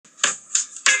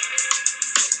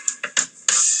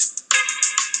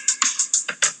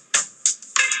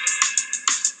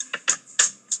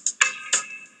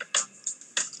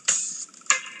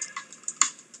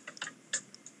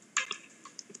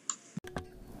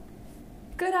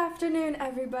Good afternoon,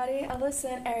 everybody.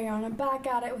 Alyssa and Ariana back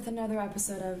at it with another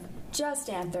episode of Just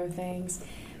Antho Things.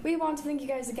 We want to thank you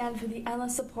guys again for the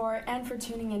endless support and for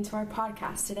tuning into our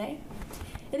podcast today.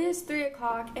 It is 3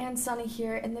 o'clock and sunny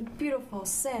here in the beautiful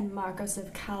San Marcos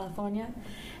of California,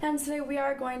 and today we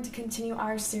are going to continue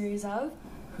our series of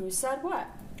Who Said What?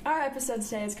 Our episode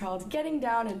today is called Getting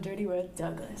Down and Dirty with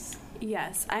Douglas.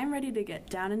 Yes, I'm ready to get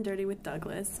down and dirty with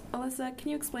Douglas. Alyssa, can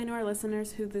you explain to our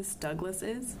listeners who this Douglas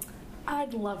is?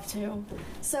 I'd love to.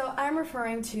 So I'm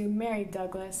referring to Mary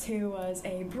Douglas, who was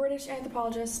a British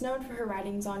anthropologist known for her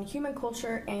writings on human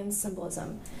culture and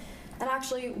symbolism. And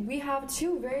actually, we have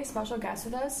two very special guests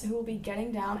with us who will be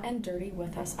getting down and dirty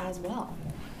with us as well.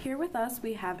 Here with us,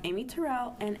 we have Amy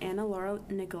Terrell and Anna Laura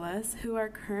Nicholas, who are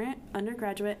current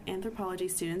undergraduate anthropology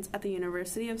students at the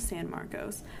University of San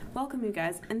Marcos. Welcome, you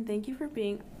guys, and thank you for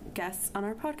being guests on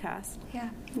our podcast.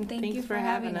 Yeah, thanks you for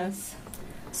having us.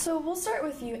 So we'll start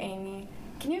with you, Amy.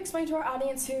 Can you explain to our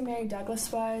audience who Mary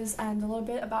Douglas was and a little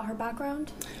bit about her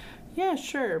background? Yeah,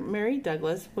 sure. Mary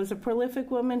Douglas was a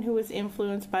prolific woman who was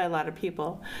influenced by a lot of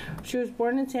people. She was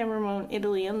born in San Ramon,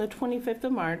 Italy on the 25th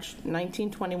of March,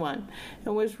 1921,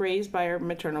 and was raised by her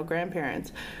maternal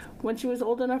grandparents. When she was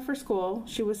old enough for school,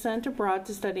 she was sent abroad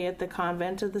to study at the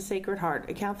Convent of the Sacred Heart,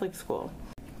 a Catholic school.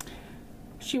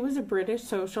 She was a British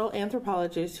social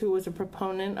anthropologist who was a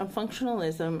proponent of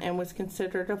functionalism and was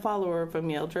considered a follower of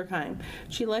Emile Durkheim.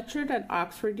 She lectured at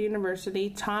Oxford University,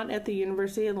 taught at the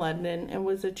University of London, and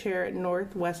was a chair at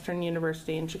Northwestern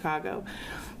University in Chicago.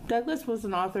 Douglas was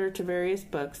an author to various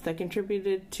books that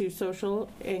contributed to social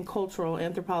and cultural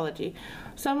anthropology,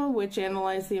 some of which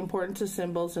analyzed the importance of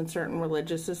symbols in certain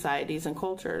religious societies and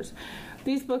cultures.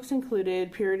 These books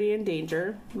included Purity and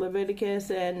Danger,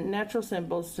 Leviticus, and Natural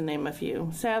Symbols, to name a few.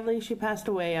 Sadly, she passed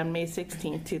away on May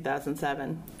 16,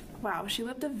 2007. Wow, she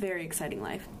lived a very exciting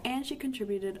life, and she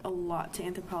contributed a lot to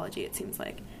anthropology, it seems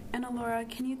like. Anna Laura,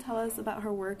 can you tell us about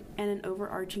her work and an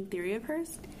overarching theory of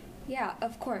hers? Yeah,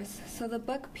 of course. So the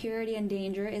book Purity and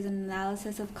Danger is an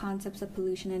analysis of concepts of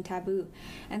pollution and taboo.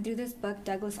 And through this book,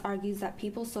 Douglas argues that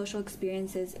people's social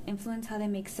experiences influence how they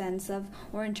make sense of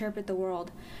or interpret the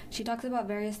world. She talks about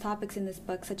various topics in this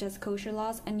book, such as kosher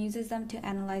laws, and uses them to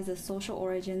analyze the social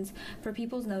origins for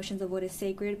people's notions of what is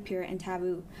sacred, pure, and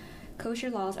taboo.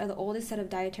 Kosher laws are the oldest set of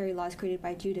dietary laws created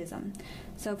by Judaism.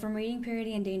 So from reading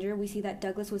Purity and Danger, we see that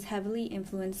Douglas was heavily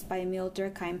influenced by Emile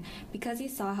Durkheim because he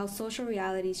saw how social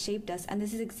realities shaped us, and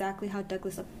this is exactly how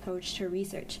Douglas approached her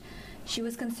research. She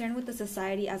was concerned with the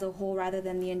society as a whole rather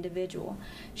than the individual.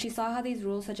 She saw how these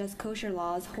rules, such as kosher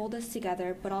laws, hold us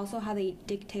together, but also how they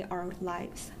dictate our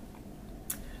lives.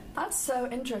 That's so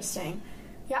interesting.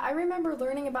 Yeah, I remember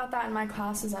learning about that in my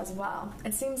classes as well.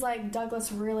 It seems like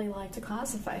Douglas really liked to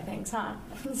classify things, huh?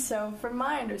 So, from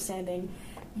my understanding,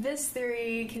 this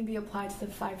theory can be applied to the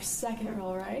 5-second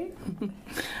rule, right?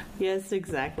 Yes,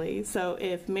 exactly. So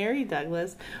if Mary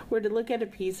Douglas were to look at a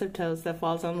piece of toast that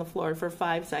falls on the floor for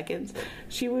 5 seconds,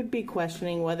 she would be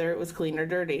questioning whether it was clean or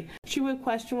dirty. She would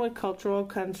question what cultural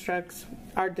constructs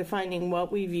are defining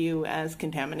what we view as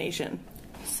contamination.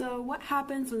 So what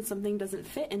happens when something doesn't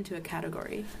fit into a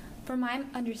category? From my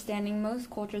understanding, most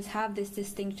cultures have this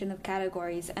distinction of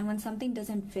categories, and when something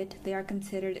doesn't fit, they are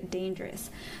considered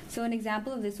dangerous. So an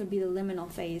example of this would be the liminal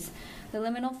phase. The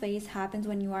liminal phase happens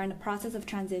when you are in a process of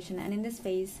transition, and this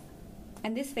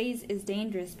phase is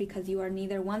dangerous because you are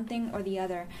neither one thing or the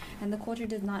other, and the culture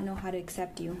does not know how to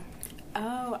accept you.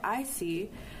 Oh, I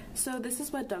see. So this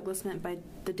is what Douglas meant by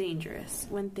the dangerous,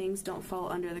 when things don't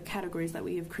fall under the categories that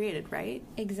we have created, right?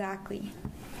 Exactly.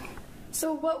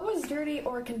 So what was dirty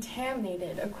or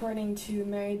contaminated according to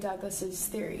Mary Douglas's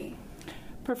theory?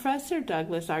 Professor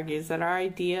Douglas argues that our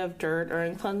idea of dirt or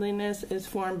uncleanliness is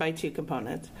formed by two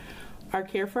components: our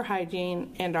care for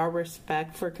hygiene and our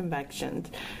respect for convictions,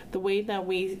 the way that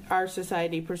our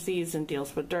society perceives and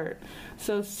deals with dirt.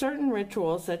 So certain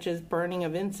rituals, such as burning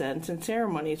of incense and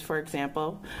ceremonies, for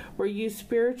example, were used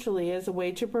spiritually as a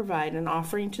way to provide an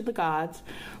offering to the gods,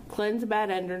 cleanse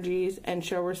bad energies, and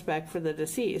show respect for the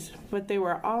deceased. But they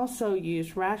were also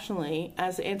used rationally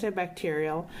as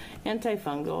antibacterial,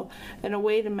 antifungal, and a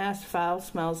way to mask foul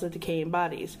smells of decaying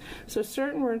bodies. So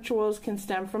certain rituals can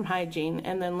stem from hygiene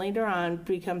and then later on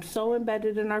become so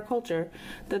embedded in our culture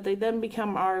that they then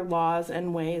become our laws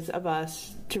and ways of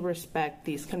us to respect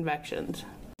these convictions.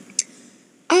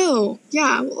 Oh,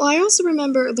 yeah. Well, I also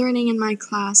remember learning in my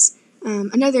class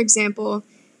another example.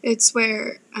 It's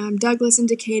where Douglas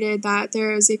indicated that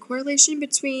there is a correlation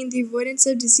between the avoidance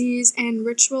of disease and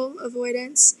ritual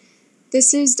avoidance.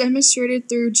 This is demonstrated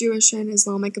through Jewish and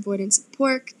Islamic avoidance of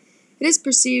pork. It is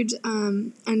perceived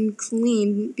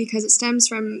unclean because it stems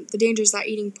from the dangers that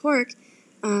eating pork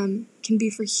can be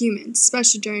for humans,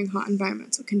 especially during hot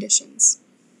environmental conditions.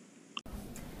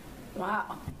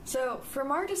 Wow. So for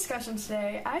more discussion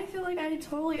today, I feel like I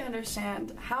totally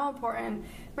understand how important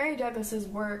Mary Douglas's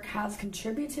work has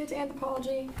contributed to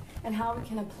anthropology and how we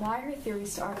can apply her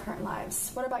theories to our current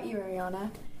lives. What about you,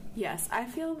 Ariana? Yes, I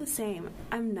feel the same.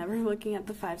 I'm never looking at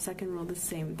the 5-second rule the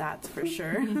same, that's for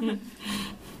sure.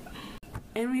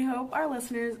 And we hope our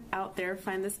listeners out there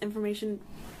find this information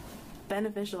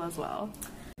beneficial as well.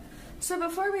 So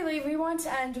before we leave, we want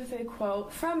to end with a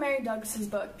quote from Mary Douglas's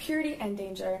book, Purity and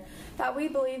Danger, that we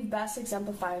believe best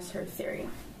exemplifies her theory.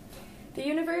 The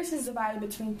universe is divided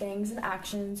between things and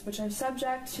actions which are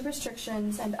subject to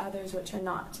restrictions and others which are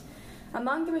not.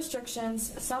 Among the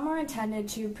restrictions, some are intended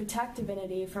to protect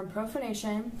divinity from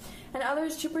profanation, and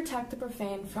others to protect the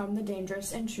profane from the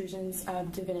dangerous intrusions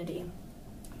of divinity.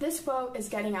 This quote is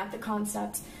getting at the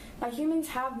concept that humans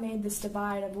have made this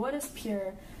divide of what is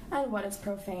pure and what is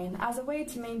profane as a way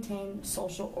to maintain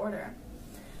social order.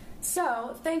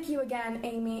 So, thank you again,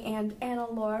 Amy and Anna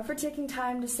Laura, for taking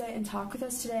time to sit and talk with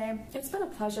us today. It's been a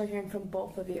pleasure hearing from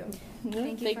both of you.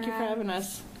 Thank you for having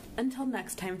us. Until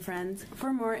next time, friends,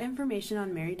 for more information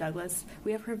on Mary Douglas,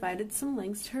 we have provided some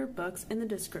links to her books in the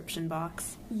description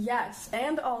box. Yes,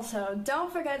 and also,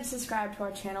 don't forget to subscribe to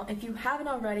our channel if you haven't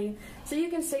already, so you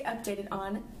can stay updated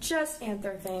on Just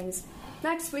Anther Things.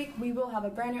 Next week, we will have a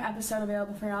brand new episode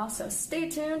available for y'all, so stay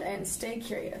tuned and stay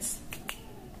curious.